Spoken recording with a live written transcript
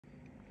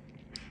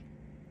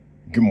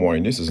Good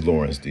morning. This is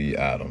Lawrence D.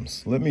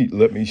 Adams. Let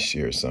me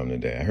share something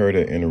today. I heard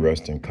an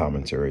interesting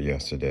commentary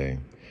yesterday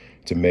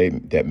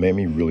that made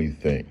me really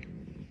think.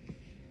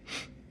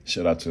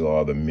 Shout out to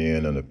all the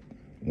men and the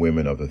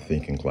women of the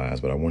thinking class,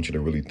 but I want you to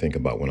really think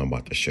about what I'm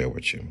about to share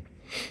with you.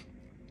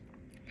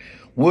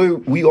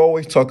 We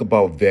always talk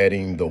about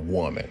vetting the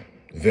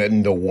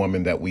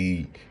woman that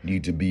we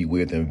need to be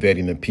with, and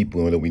vetting the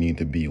people that we need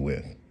to be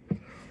with.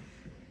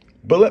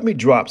 But let me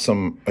drop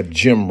a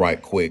gem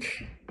right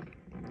quick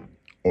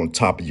on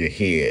top of your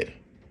head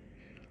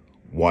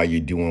while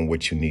you're doing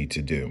what you need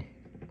to do.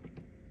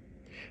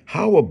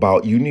 How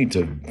about you need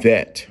to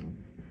vet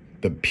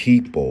the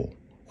people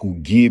who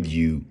give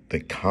you the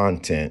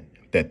content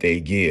that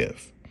they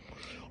give?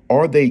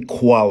 Are they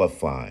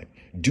qualified?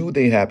 Do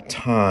they have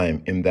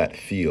time in that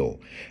field?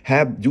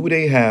 Do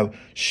they have I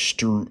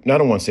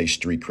don't want to say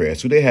street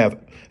creds.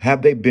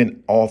 Have they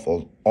been off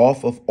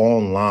of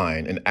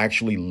online and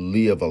actually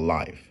live a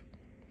life?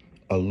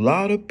 A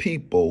lot of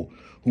people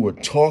who are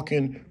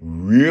talking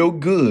real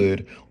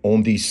good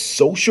on these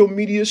social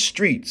media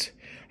streets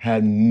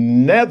have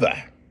never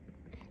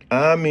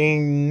done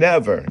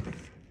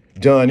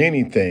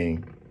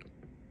anything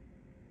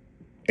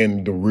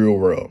in the real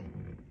world.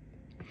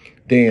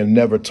 They have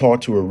never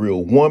talked to a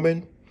real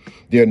woman.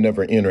 They've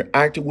never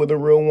interacted with a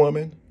real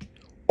woman.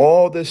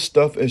 All this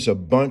stuff is a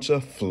bunch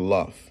of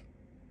fluff.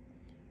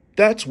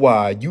 That's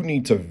why you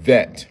need to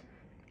vet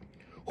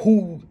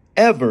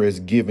whoever is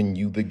giving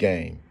you the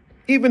game.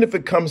 Even if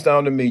it comes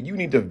down to me, you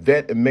need to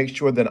vet and make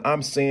sure that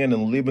I'm saying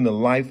and living the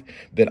life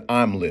that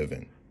I'm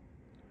living.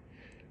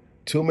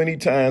 Too many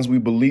times we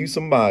believe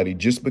somebody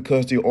just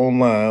because they're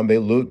online, they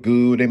look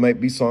good, they might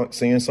be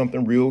saying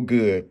something real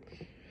good,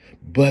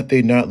 but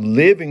they're not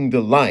living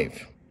the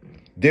life.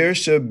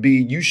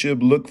 You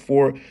should look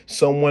for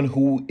someone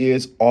who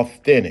is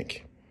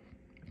authentic,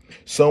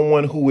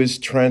 someone who is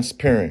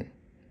transparent,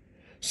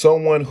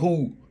 someone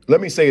who,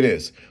 let me say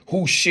this,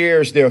 who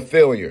shares their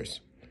failures.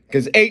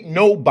 Because ain't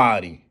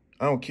nobody,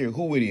 I don't care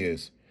who it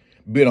is,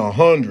 been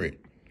 100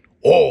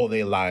 all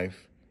their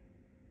life.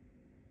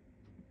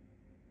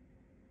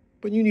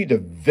 But you need to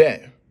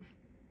vet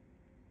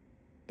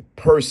the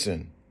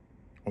person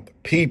or the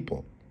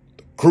people,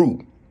 the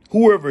group,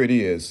 whoever it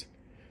is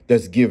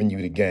that's giving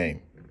you the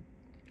game.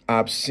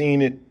 I've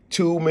seen it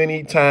too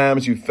many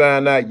times. You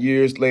find out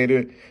years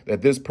later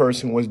that this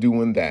person was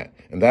doing that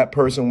and that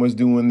person was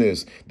doing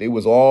this. They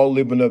was all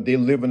living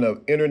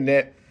an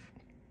internet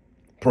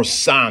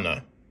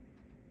persona,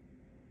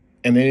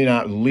 and they're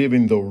not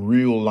living the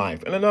real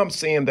life. And then I'm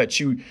saying that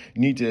you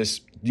need to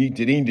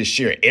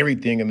share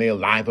everything in their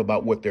life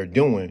about what they're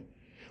doing,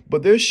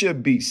 but there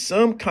should be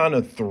some kind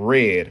of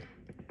thread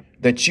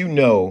that you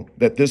know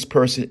that this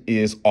person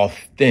is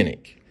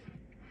authentic.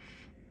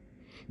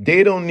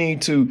 They don't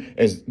need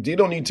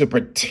to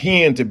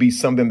pretend to be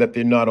something that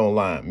they're not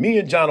online. Me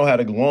and John had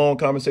a long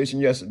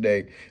conversation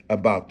yesterday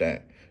about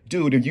that.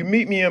 Dude, if you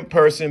meet me in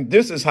person,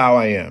 this is how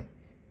I am.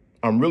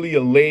 I'm really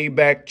a laid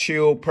back,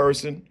 chill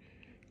person.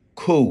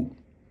 Cool.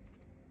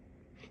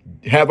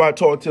 Have I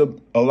talked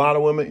to a lot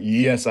of women?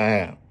 Yes, I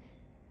have.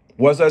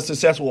 Was I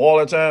successful all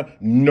the time?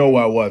 No,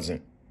 I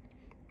wasn't.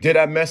 Did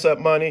I mess up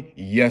money?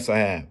 Yes, I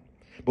have.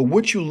 But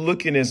what you're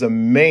looking is a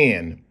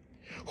man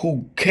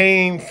who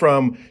came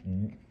from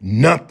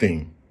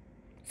nothing,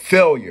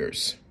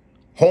 failures,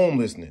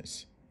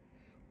 homelessness,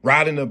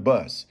 riding a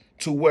bus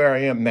to where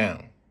I am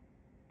now.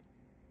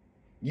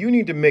 You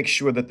need to make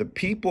sure that the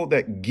people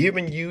that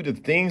giving you the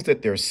things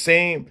that they're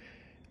saying,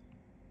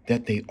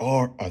 that they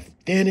are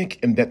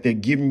authentic and that they're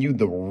giving you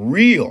the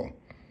real,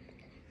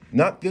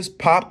 not this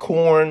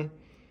popcorn,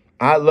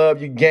 I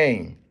love you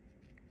game,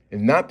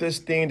 and not this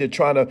thing to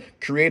try to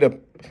create a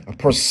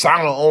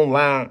persona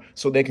online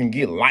so they can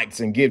get likes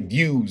and get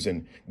views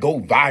and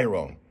go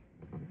viral.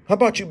 How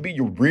about you be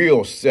your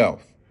real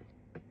self?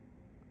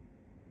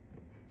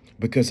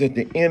 Because at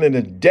the end of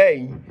the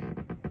day,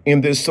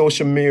 in this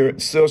social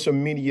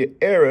media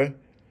era,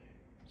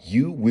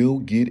 you will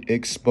get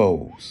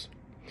exposed.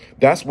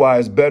 That's why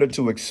it's better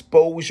to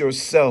expose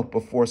yourself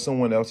before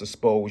someone else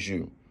exposes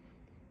you.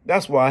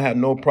 That's why I had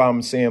no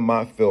problem saying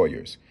my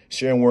failures,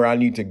 sharing where I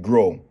need to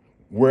grow,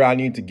 where I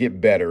need to get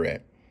better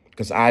at.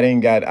 Because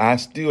I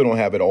still don't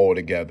have it all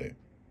together.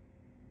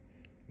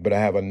 But I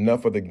have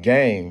enough of the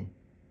game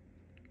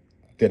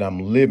that I'm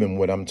living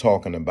what I'm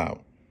talking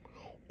about.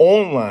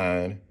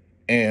 Online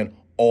and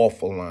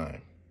offline.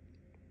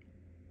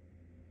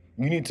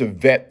 You need to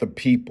vet the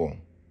people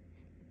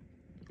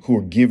who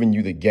are giving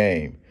you the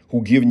game, who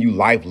are giving you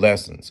life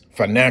lessons,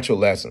 financial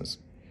lessons.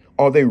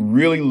 Are they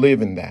really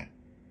living that?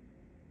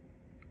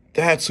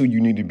 That's who you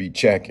need to be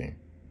checking.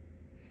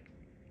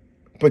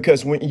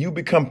 Because when you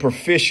become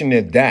proficient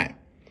at that,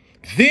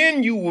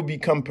 then you will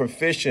become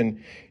proficient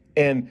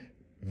in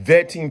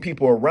vetting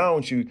people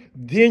around you.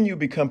 Then you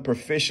become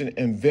proficient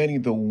in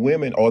vetting the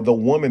women or the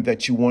woman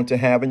that you want to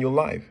have in your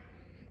life.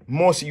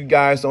 Most of you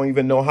guys don't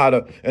even know how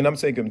to, and I'm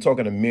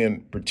talking to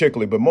men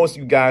particularly, but most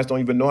of you guys don't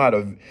even know how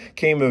to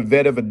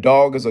vet if a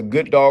dog is a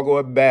good dog or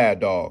a bad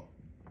dog.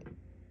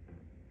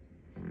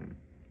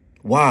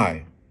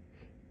 Why?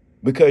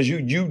 Because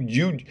you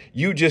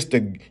just a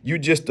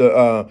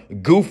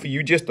goofy.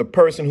 You just a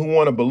person who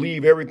want to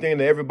believe everything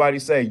that everybody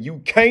say. You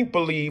can't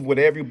believe what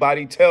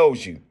everybody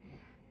tells you.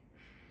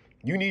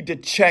 You need to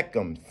check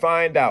them,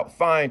 find out,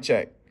 fact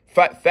check.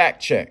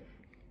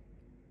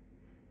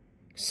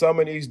 Some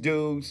of these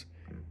dudes,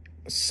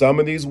 some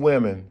of these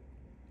women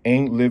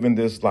ain't living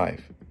this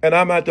life. And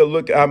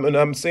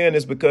I'm saying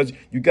this because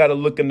you got to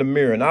look in the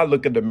mirror, and I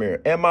look in the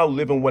mirror. Am I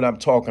living what I'm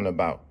talking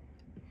about?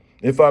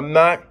 If I'm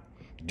not,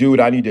 dude,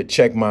 I need to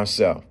check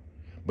myself.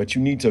 But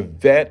you need to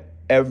vet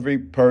every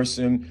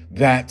person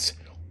that's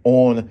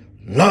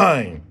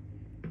online,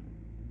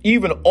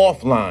 even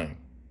offline.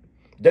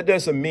 That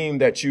doesn't mean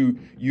that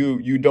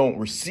you don't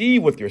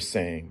receive what they're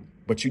saying,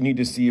 but you need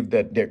to see if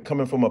that they're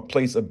coming from a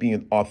place of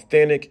being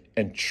authentic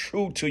and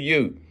true to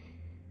you.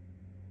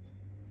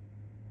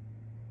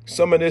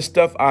 Some of this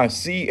stuff I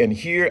see and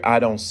hear, I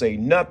don't say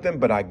nothing,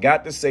 but I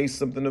got to say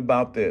something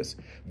about this.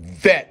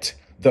 Vet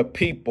the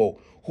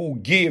people who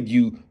give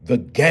you the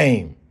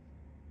game.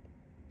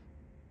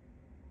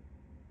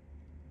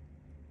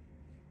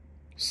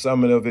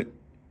 Some of it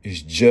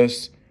is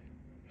just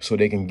so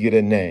they can get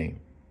a name.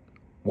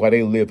 While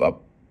they live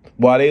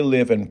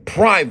in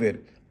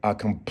private, a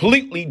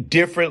completely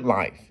different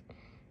life.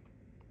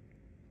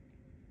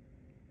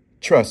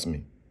 Trust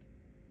me.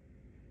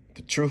 If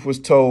the truth was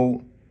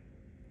told,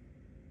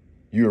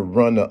 you'd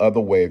run the other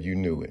way if you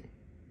knew it.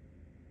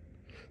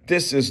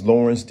 This is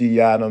Lawrence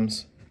D.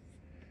 Adams.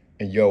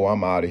 And yo,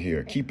 I'm out of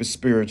here. Keep it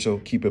spiritual,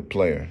 keep it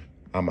player.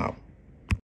 I'm out.